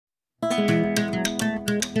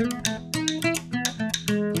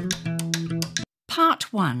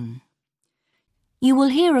1. You will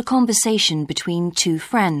hear a conversation between two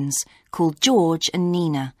friends called George and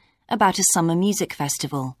Nina about a summer music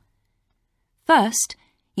festival. First,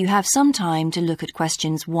 you have some time to look at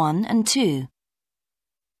questions 1 and 2.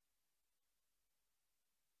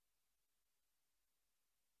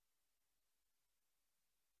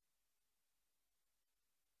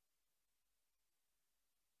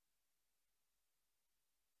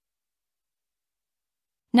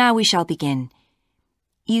 Now we shall begin.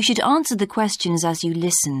 You should answer the questions as you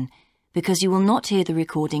listen, because you will not hear the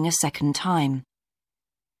recording a second time.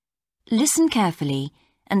 Listen carefully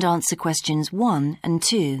and answer questions 1 and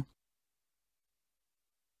 2.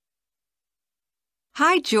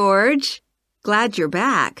 Hi, George. Glad you're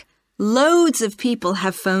back. Loads of people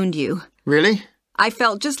have phoned you. Really? I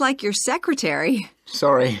felt just like your secretary.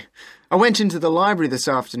 Sorry. I went into the library this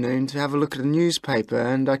afternoon to have a look at a newspaper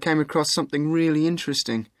and I came across something really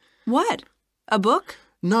interesting. What? A book?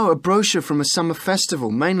 No, a brochure from a summer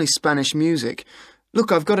festival, mainly Spanish music.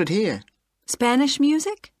 Look, I've got it here. Spanish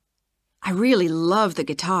music? I really love the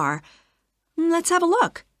guitar. Let's have a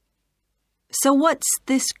look. So what's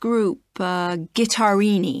this group,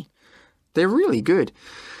 Guittarini? They're really good.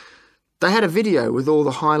 They had a video with all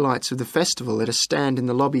the highlights of the festival at a stand in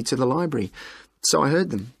the lobby to the library, so I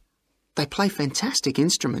heard them. They play fantastic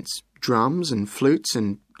instruments, drums and flutes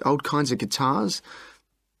and old kinds of guitars.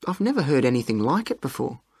 I've never heard anything like it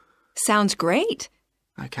before. Sounds great.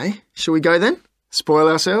 OK, shall we go then? Spoil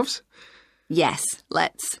ourselves? Yes,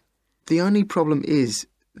 let's. The only problem is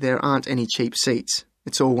there aren't any cheap seats.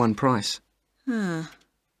 It's all one price.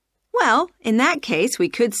 Well, in that case, we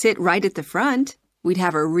could sit right at the front. We'd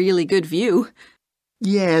have a really good view.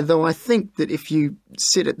 Yeah, though I think that if you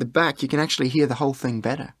sit at the back, you can actually hear the whole thing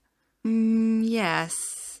better.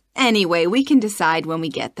 Yes. Anyway, we can decide when we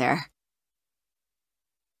get there.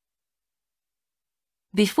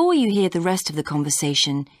 Before you hear the rest of the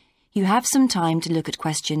conversation, you have some time to look at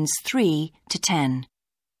questions 3 to 10.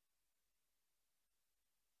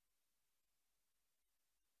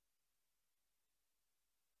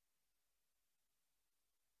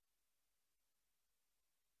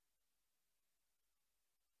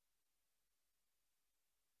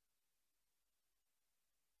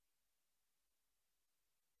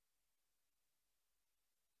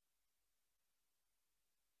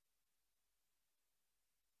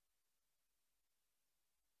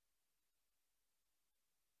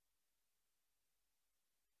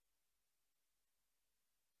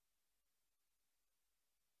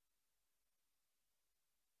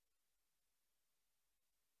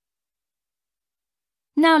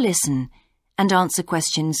 Now listen and answer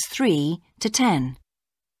questions 3 to 10.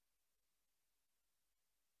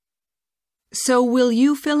 So will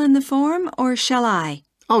you fill in the form or shall I?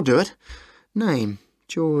 I'll do it. Name,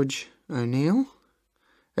 George O'Neill.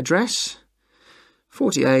 Address,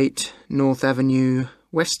 48 North Avenue,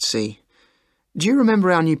 Westsea. Do you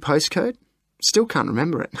remember our new postcode? Still can't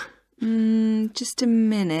remember it. Just a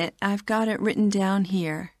minute. I've got it written down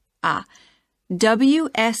here.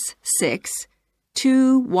 WS6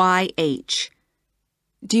 2YH.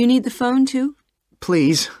 Do you need the phone too?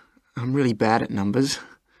 Please. I'm really bad at numbers.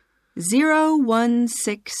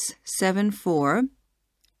 01674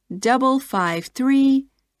 553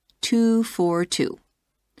 242.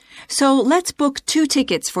 So let's book 2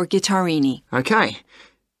 tickets for Guittarini. OK.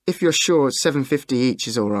 If you're sure $7.50 each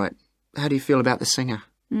is all right. How do you feel about the singer?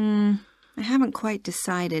 I haven't quite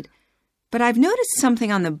decided. But I've noticed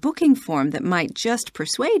something on the booking form that might just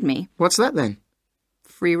persuade me. What's that then?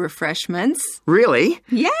 Free refreshments. Really?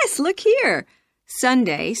 Yes, look here.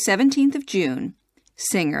 Sunday, 17th of June.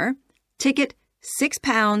 Singer. Ticket,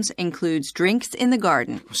 £6, includes drinks in the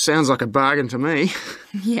garden. Sounds like a bargain to me.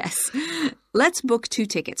 Yes. Let's book 2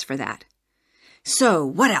 tickets for that. So,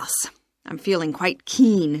 what else? I'm feeling quite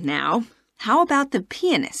keen now. How about the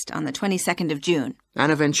pianist on the 22nd of June?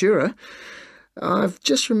 Anna Ventura? I've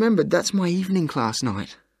just remembered that's my evening class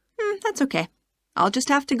night. That's okay. I'll just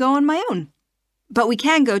have to go on my own. But we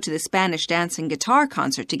can go to the Spanish dance and guitar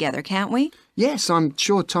concert together, can't we? Yes, I'm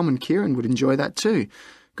sure Tom and Kieran would enjoy that too.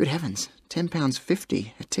 Good heavens,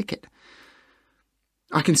 £10.50 a ticket.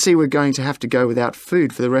 I can see we're going to have to go without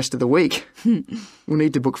food for the rest of the week. We'll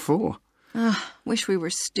need to book 4. Wish we were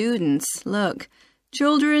students. Look,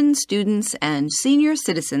 children, students, and senior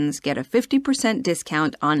citizens get a 50%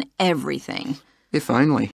 discount on everything. If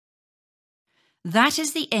only. That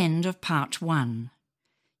is the end of part 1.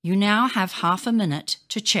 You now have half a minute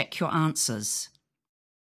to check your answers.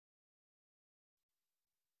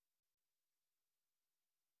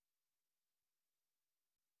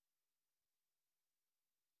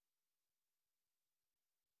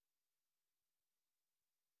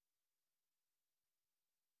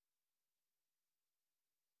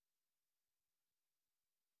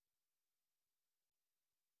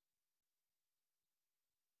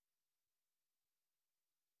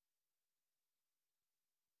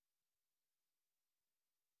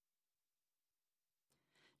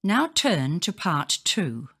 Now turn to Part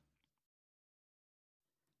 2.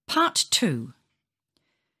 Part 2.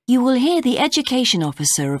 You will hear the education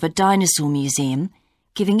officer of a dinosaur museum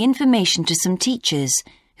giving information to some teachers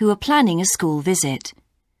who are planning a school visit.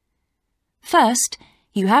 First,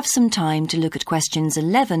 you have some time to look at questions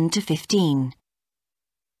 11 to 15.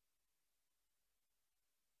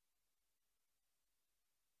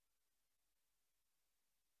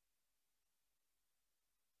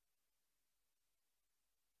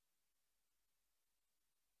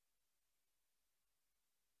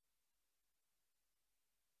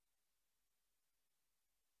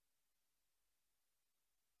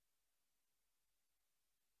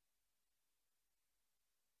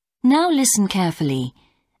 Now listen carefully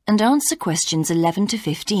and answer questions 11 to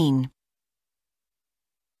 15.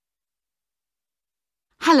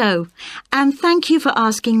 Hello, and thank you for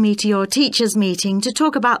asking me to your teachers' meeting to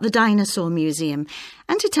talk about the Dinosaur Museum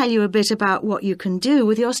and to tell you a bit about what you can do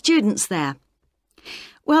with your students there.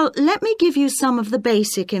 Well, let me give you some of the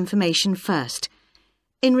basic information first.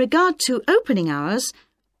 In regard to opening hours,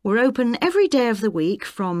 we're open every day of the week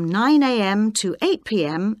from 9 a.m. to 8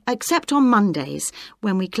 p.m. except on Mondays,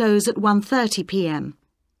 when we close at 1:30 p.m.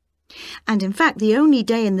 And in fact, the only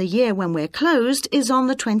day in the year when we're closed is on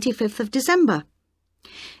the 25th of December.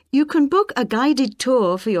 You can book a guided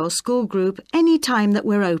tour for your school group any time that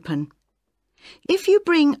we're open. If you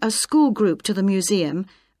bring a school group to the museum,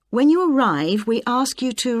 when you arrive, we ask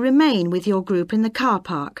you to remain with your group in the car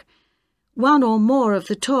park. One or more of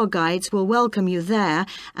the tour guides will welcome you there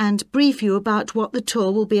and brief you about what the tour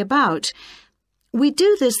will be about. We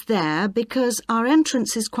do this there because our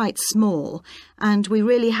entrance is quite small and we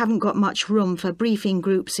really haven't got much room for briefing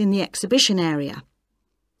groups in the exhibition area.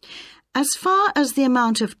 As far as the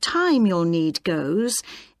amount of time you'll need goes,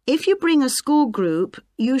 if you bring a school group,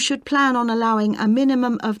 you should plan on allowing a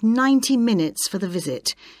minimum of 90 minutes for the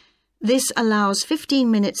visit. This allows 15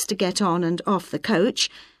 minutes to get on and off the coach,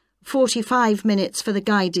 45 minutes for the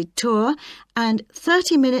guided tour, and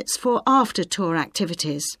 30 minutes for after-tour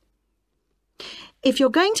activities. If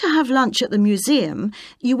you're going to have lunch at the museum,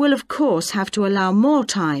 you will of course have to allow more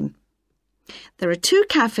time. There are 2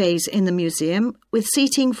 cafes in the museum with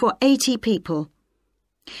seating for 80 people.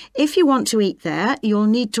 If you want to eat there, you'll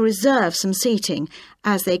need to reserve some seating,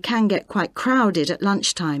 as they can get quite crowded at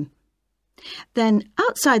lunchtime. Then,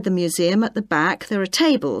 outside the museum at the back, there are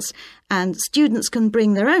tables, and students can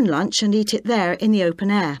bring their own lunch and eat it there in the open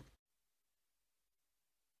air.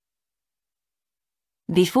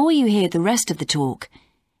 Before you hear the rest of the talk,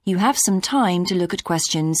 you have some time to look at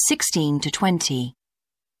questions 16 to 20.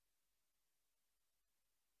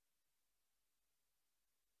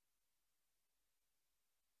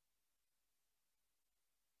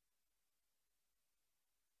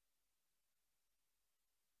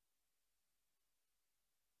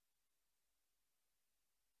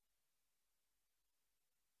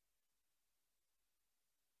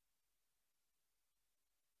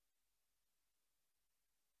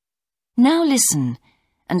 Now listen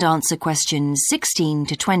and answer questions 16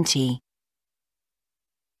 to 20.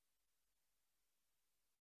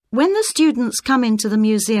 When the students come into the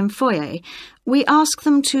museum foyer, we ask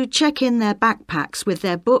them to check in their backpacks with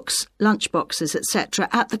their books, lunchboxes, etc.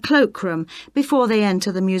 at the cloakroom before they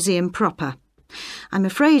enter the museum proper. I'm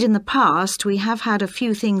afraid in the past we have had a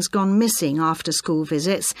few things gone missing after school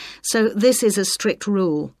visits, so this is a strict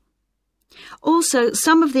rule. Also,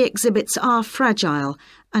 some of the exhibits are fragile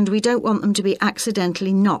and we don't want them to be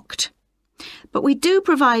accidentally knocked. But we do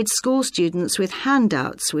provide school students with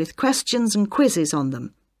handouts with questions and quizzes on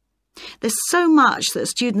them. There's so much that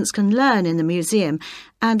students can learn in the museum,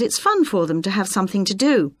 and it's fun for them to have something to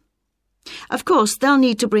do. Of course, they'll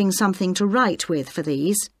need to bring something to write with for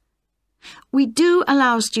these. We do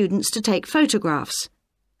allow students to take photographs.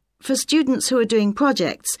 For students who are doing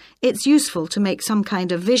projects, it's useful to make some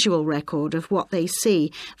kind of visual record of what they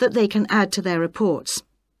see that they can add to their reports.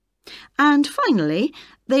 And finally,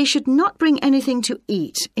 they should not bring anything to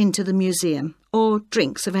eat into the museum or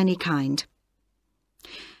drinks of any kind.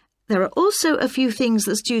 There are also a few things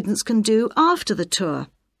that students can do after the tour.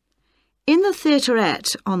 In the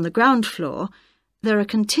theaterette on the ground floor, there are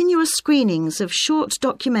continuous screenings of short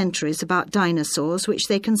documentaries about dinosaurs which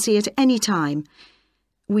they can see at any time.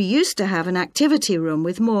 We used to have an activity room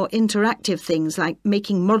with more interactive things like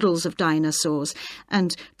making models of dinosaurs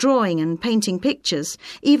and drawing and painting pictures,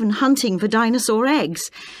 even hunting for dinosaur eggs.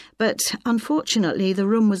 But unfortunately, the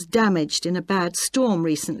room was damaged in a bad storm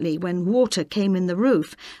recently when water came in the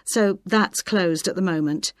roof, so that's closed at the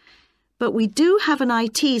moment. But we do have an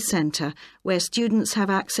IT centre where students have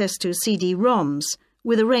access to CD-ROMs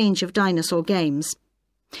with a range of dinosaur games.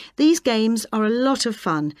 These games are a lot of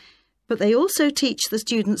fun, but they also teach the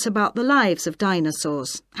students about the lives of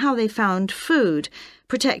dinosaurs, how they found food,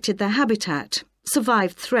 protected their habitat,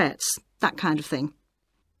 survived threats, that kind of thing.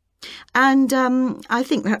 And I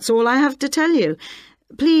think that's all I have to tell you.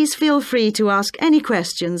 Please feel free to ask any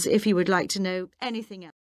questions if you would like to know anything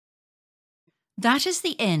else. That is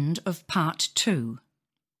the end of part 2.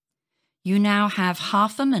 You now have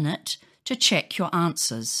half a minute to check your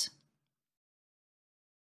answers.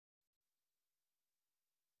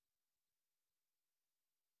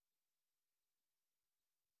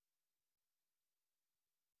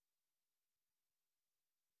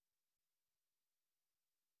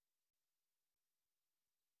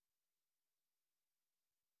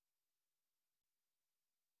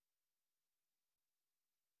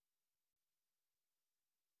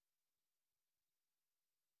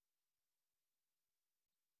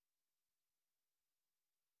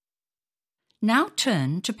 Now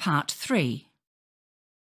turn to part 3.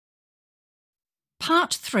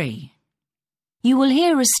 Part 3. You will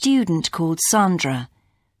hear a student called Sandra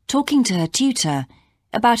talking to her tutor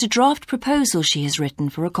about a draft proposal she has written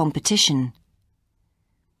for a competition.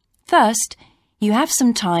 First, you have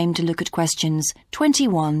some time to look at questions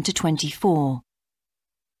 21 to 24.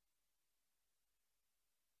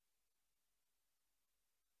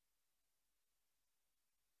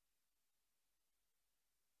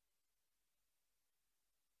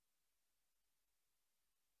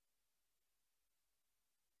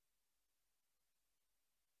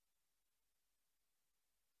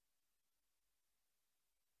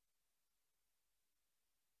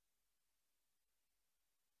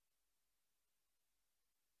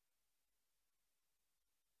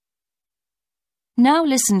 Now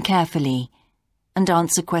listen carefully and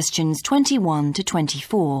answer questions 21 to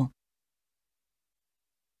 24.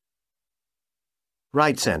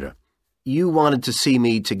 Right, Sandra. You wanted to see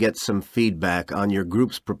me to get some feedback on your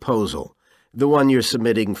group's proposal, the one you're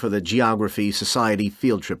submitting for the Geography Society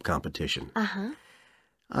field trip competition. Uh-huh.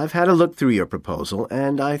 I've had a look through your proposal,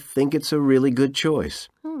 and I think it's a really good choice.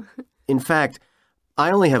 Oh. In fact,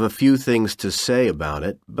 I only have a few things to say about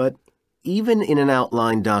it, but even in an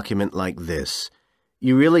outline document like this,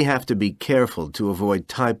 you really have to be careful to avoid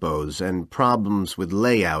typos and problems with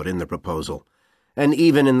layout in the proposal, and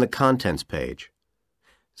even in the contents page.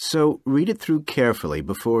 So read it through carefully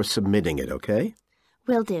before submitting it, okay?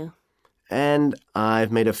 Will do. And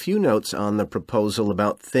I've made a few notes on the proposal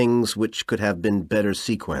about things which could have been better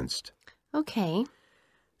sequenced. Okay.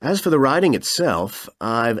 As for the writing itself,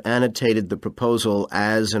 I've annotated the proposal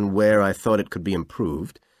as and where I thought it could be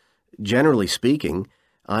improved. Generally speaking,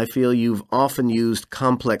 I feel you've often used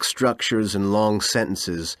complex structures and long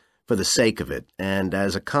sentences for the sake of it, and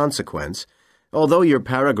as a consequence, although your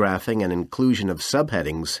paragraphing and inclusion of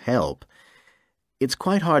subheadings help, it's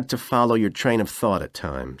quite hard to follow your train of thought at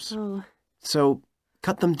times. Oh. So,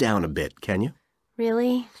 cut them down a bit, can you?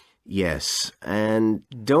 Really? Yes, and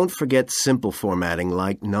don't forget simple formatting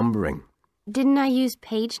like numbering. Didn't I use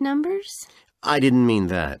page numbers? I didn't mean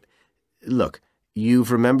that. Look,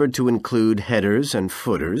 you've remembered to include headers and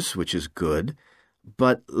footers, which is good,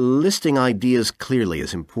 but listing ideas clearly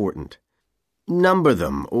is important. Number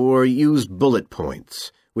them or use bullet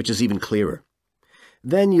points, which is even clearer.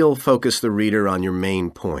 Then you'll focus the reader on your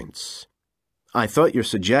main points. I thought your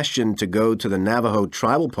suggestion to go to the Navajo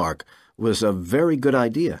Tribal Park was a very good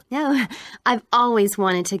idea. No, I've always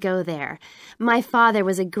wanted to go there. My father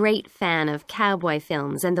was a great fan of cowboy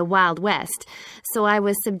films and the Wild West, so I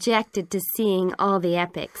was subjected to seeing all the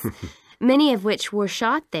epics, many of which were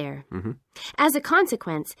shot there. Mm-hmm. As a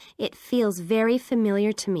consequence, it feels very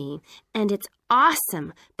familiar to me, and it's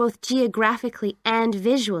awesome, both geographically and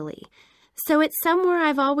visually. So it's somewhere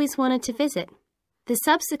I've always wanted to visit. The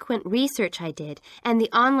subsequent research I did and the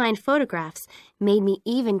online photographs made me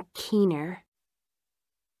even keener.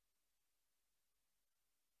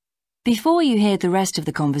 Before you hear the rest of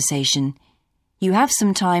the conversation, you have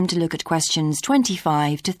some time to look at questions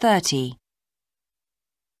 25 to 30.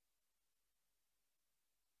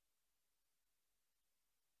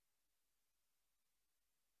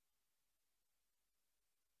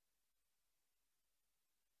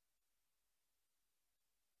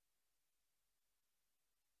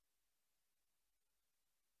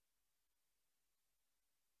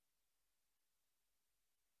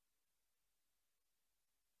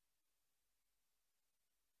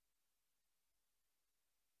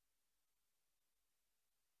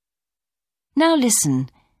 Now listen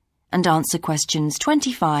and answer questions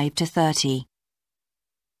 25 to 30.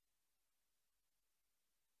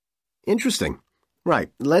 Interesting.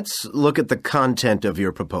 Right, let's look at the content of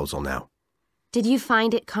your proposal now. Did you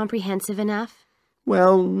find it comprehensive enough?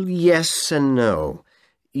 Well, yes and no.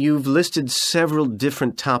 You've listed several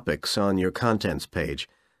different topics on your contents page,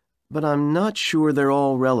 but I'm not sure they're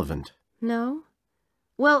all relevant. No?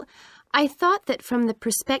 Well, I thought that from the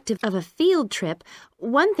perspective of a field trip,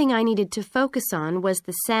 one thing I needed to focus on was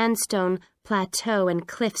the sandstone plateau and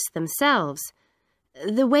cliffs themselves.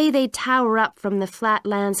 The way they tower up from the flat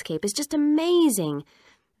landscape is just amazing.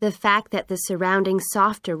 The fact that the surrounding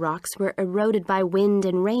softer rocks were eroded by wind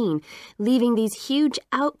and rain, leaving these huge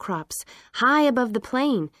outcrops high above the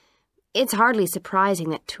plain. It's hardly surprising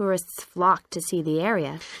that tourists flock to see the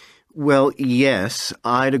area. Well, yes,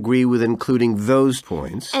 I'd agree with including those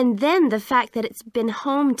points. And then the fact that it's been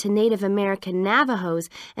home to Native American Navajos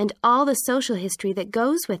and all the social history that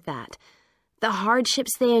goes with that. The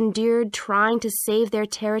hardships they endured trying to save their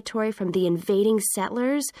territory from the invading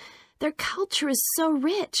settlers. Their culture is so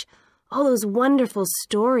rich. All those wonderful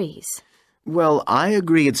stories. Well, I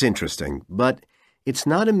agree it's interesting, but it's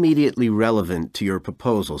not immediately relevant to your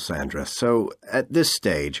proposal, Sandra. So, at this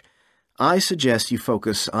stage, I suggest you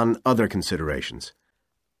focus on other considerations.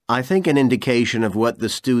 I think an indication of what the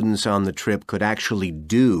students on the trip could actually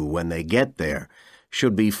do when they get there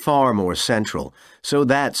should be far more central, so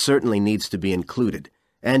that certainly needs to be included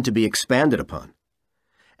and to be expanded upon.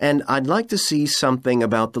 And I'd like to see something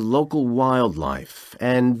about the local wildlife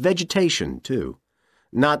and vegetation, too.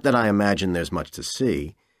 Not that I imagine there's much to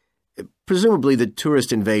see. Presumably the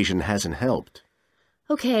tourist invasion hasn't helped.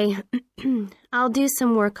 Okay, I'll do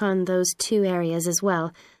some work on those two areas as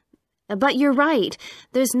well. But you're right,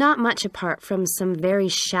 there's not much apart from some very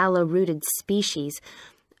shallow-rooted species.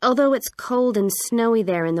 Although it's cold and snowy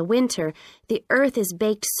there in the winter, the earth is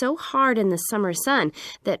baked so hard in the summer sun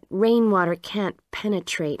that rainwater can't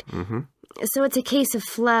penetrate. So it's a case of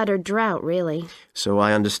flood or drought, really. So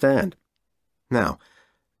I understand. Now,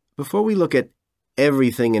 before we look at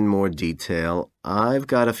everything in more detail, I've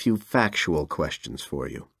got a few factual questions for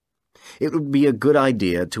you. It would be a good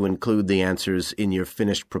idea to include the answers in your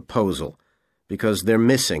finished proposal, because they're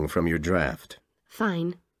missing from your draft.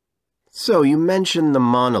 Fine. So you mentioned the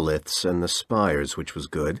monoliths and the spires, which was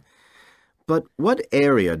good. But what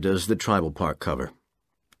area does the tribal park cover?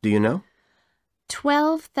 Do you know?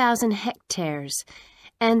 12,000 hectares,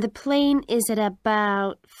 and the plain is at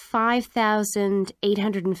about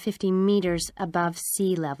 5,850 meters above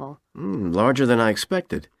sea level. Larger than I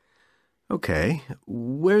expected. Okay,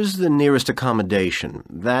 where's the nearest accommodation?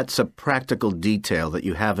 That's a practical detail that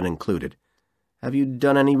you haven't included. Have you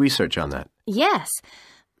done any research on that? Yes,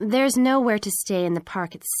 there's nowhere to stay in the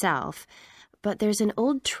park itself, but there's an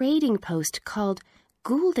old trading post called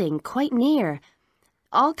Goulding quite near.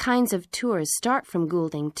 All kinds of tours start from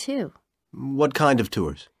Goulding, too. What kind of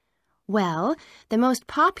tours? Well, the most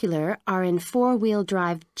popular are in four-wheel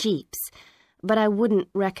drive Jeeps, but I wouldn't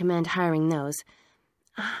recommend hiring those.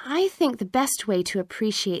 I think the best way to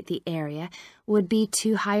appreciate the area would be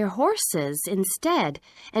to hire horses instead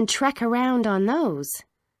and trek around on those.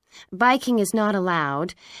 Biking is not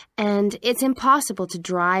allowed, and it's impossible to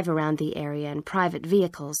drive around the area in private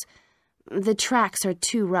vehicles. The tracks are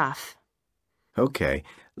too rough. Okay.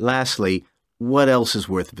 Lastly, what else is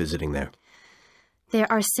worth visiting there?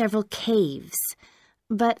 There are several caves,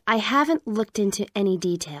 but I haven't looked into any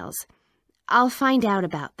details. I'll find out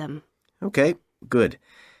about them. Okay, good.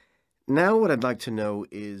 Now what I'd like to know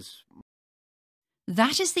is...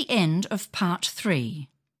 That is the end of part 3.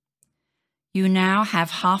 You now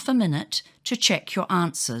have half a minute to check your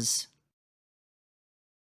answers.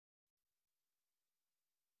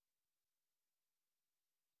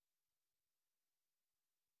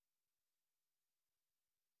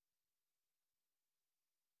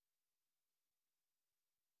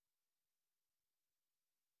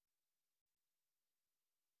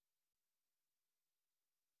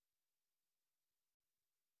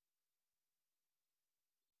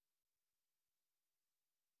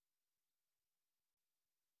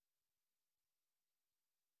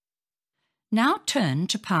 Now turn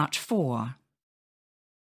to part 4.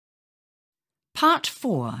 Part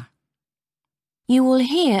 4. You will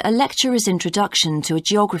hear a lecturer's introduction to a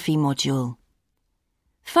geography module.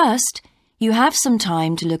 First, you have some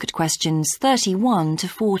time to look at questions 31 to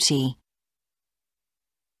 40.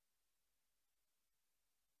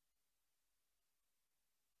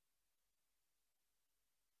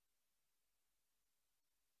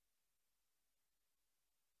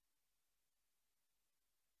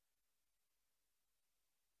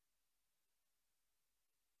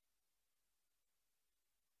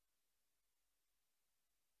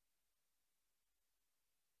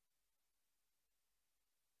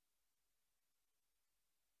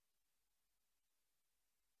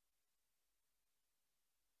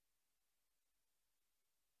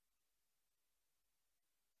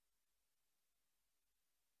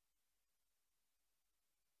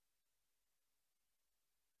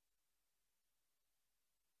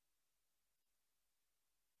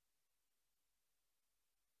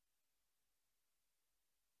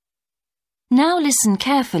 Now listen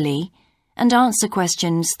carefully and answer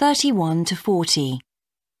questions 31 to 40.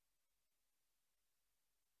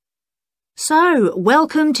 So,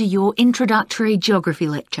 welcome to your introductory geography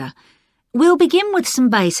lecture. We'll begin with some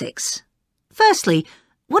basics. Firstly,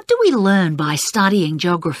 what do we learn by studying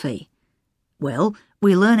geography? Well,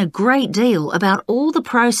 we learn a great deal about all the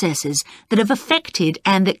processes that have affected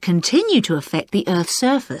and that continue to affect the Earth's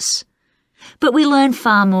surface. But we learn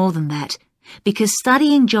far more than that, because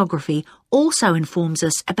studying geography also informs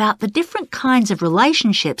us about the different kinds of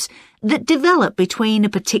relationships that develop between a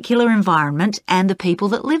particular environment and the people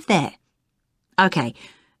that live there. Okay,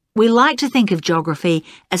 we like to think of geography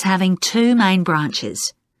as having two main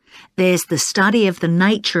branches. There's the study of the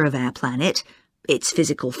nature of our planet, its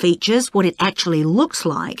physical features, what it actually looks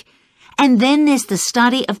like, and then there's the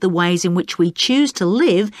study of the ways in which we choose to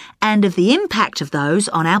live and of the impact of those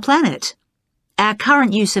on our planet. Our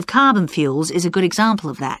current use of carbon fuels is a good example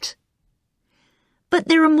of that. But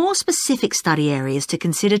there are more specific study areas to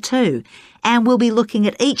consider too, and we'll be looking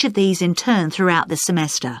at each of these in turn throughout the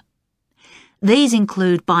semester. These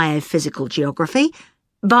include biophysical geography,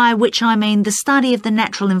 by which I mean the study of the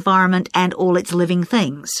natural environment and all its living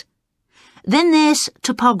things. Then there's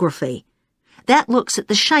topography. That looks at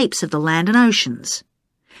the shapes of the land and oceans.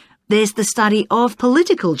 There's the study of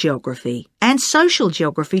political geography, and social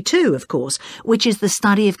geography too, of course, which is the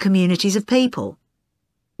study of communities of people.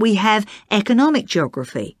 We have economic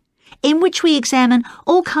geography, in which we examine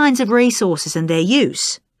all kinds of resources and their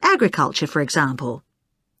use, agriculture, for example.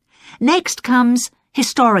 Next comes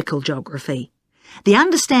historical geography, the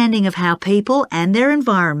understanding of how people and their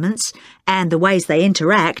environments and the ways they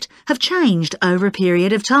interact have changed over a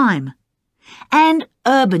period of time. And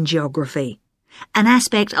urban geography, an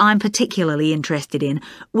aspect I'm particularly interested in,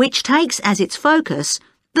 which takes as its focus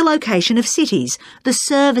the location of cities, the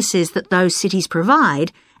services that those cities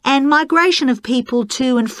provide, and migration of people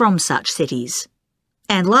to and from such cities.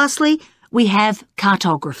 And lastly, we have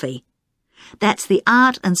cartography. That's the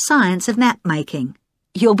art and science of map making.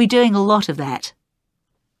 You'll be doing a lot of that.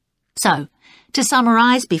 So, to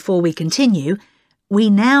summarise before we continue, we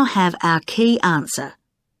now have our key answer.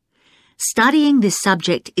 Studying this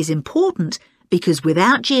subject is important because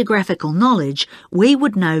without geographical knowledge, we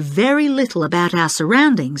would know very little about our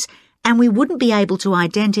surroundings and we wouldn't be able to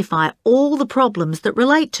identify all the problems that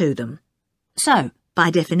relate to them. So, by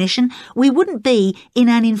definition, we wouldn't be in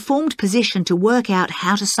an informed position to work out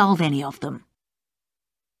how to solve any of them.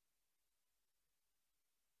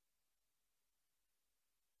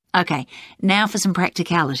 Okay, now for some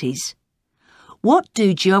practicalities. What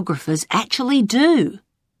do geographers actually do?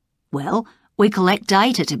 Well, we collect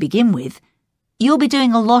data to begin with. You'll be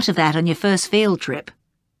doing a lot of that on your first field trip.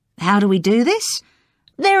 How do we do this?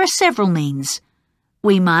 There are several means.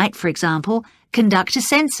 We might, for example, conduct a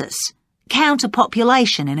census, count a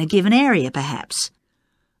population in a given area perhaps.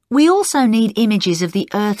 We also need images of the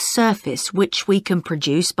Earth's surface which we can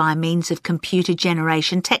produce by means of computer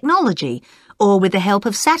generation technology or with the help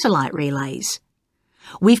of satellite relays.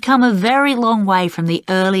 We've come a very long way from the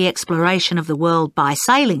early exploration of the world by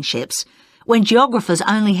sailing ships, when geographers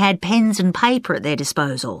only had pens and paper at their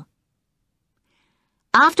disposal.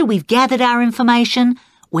 After we've gathered our information,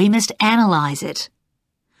 we must analyse it.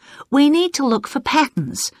 We need to look for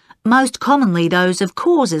patterns, most commonly those of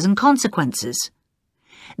causes and consequences.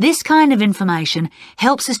 This kind of information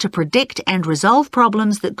helps us to predict and resolve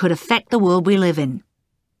problems that could affect the world we live in.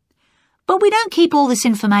 But we don't keep all this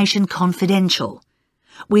information confidential.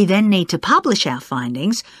 We then need to publish our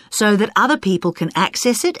findings so that other people can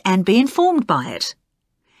access it and be informed by it.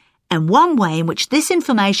 And one way in which this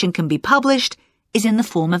information can be published is in the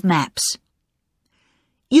form of maps.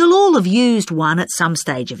 You'll all have used one at some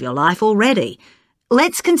stage of your life already.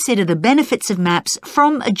 Let's consider the benefits of maps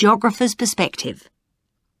from a geographer's perspective.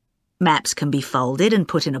 Maps can be folded and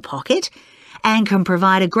put in a pocket and can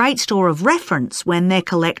provide a great store of reference when they're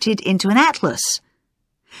collected into an atlas.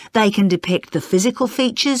 They can depict the physical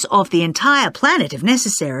features of the entire planet if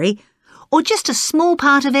necessary, or just a small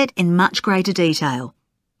part of it in much greater detail.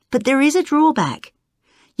 But there is a drawback.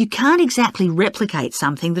 You can't exactly replicate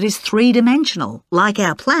something that is three-dimensional, like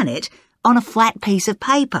our planet, on a flat piece of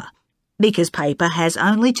paper, because paper has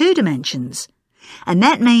only 2 dimensions. And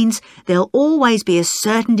that means there'll always be a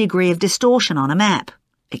certain degree of distortion on a map.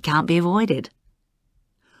 It can't be avoided.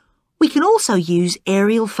 We can also use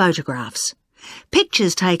aerial photographs,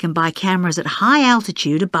 pictures taken by cameras at high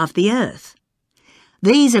altitude above the Earth.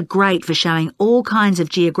 These are great for showing all kinds of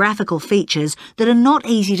geographical features that are not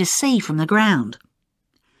easy to see from the ground.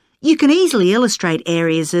 You can easily illustrate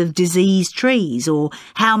areas of diseased trees or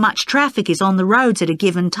how much traffic is on the roads at a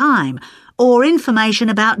given time, or information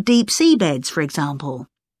about deep seabeds, for example.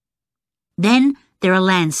 Then there are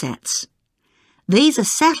Landsats. These are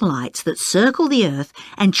satellites that circle the Earth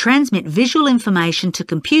and transmit visual information to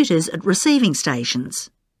computers at receiving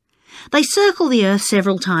stations. They circle the Earth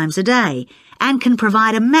several times a day and can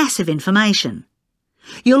provide a massive information.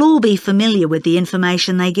 You'll all be familiar with the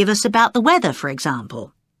information they give us about the weather, for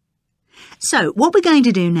example. So, what we're going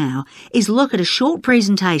to do now is look at a short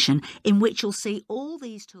presentation in which you'll see all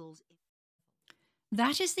these tools.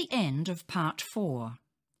 That is the end of part 4.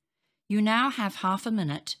 You now have half a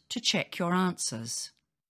minute to check your answers.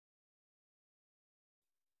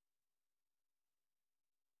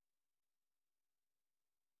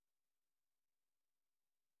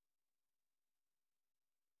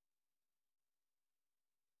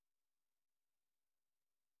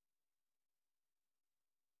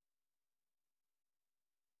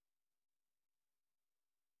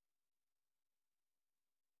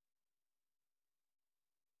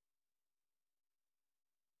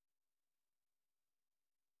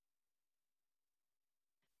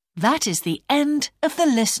 That is the end of the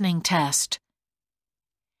listening test.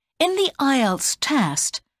 In the IELTS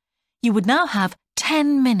test, you would now have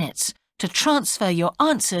 10 minutes to transfer your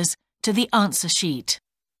answers to the answer sheet.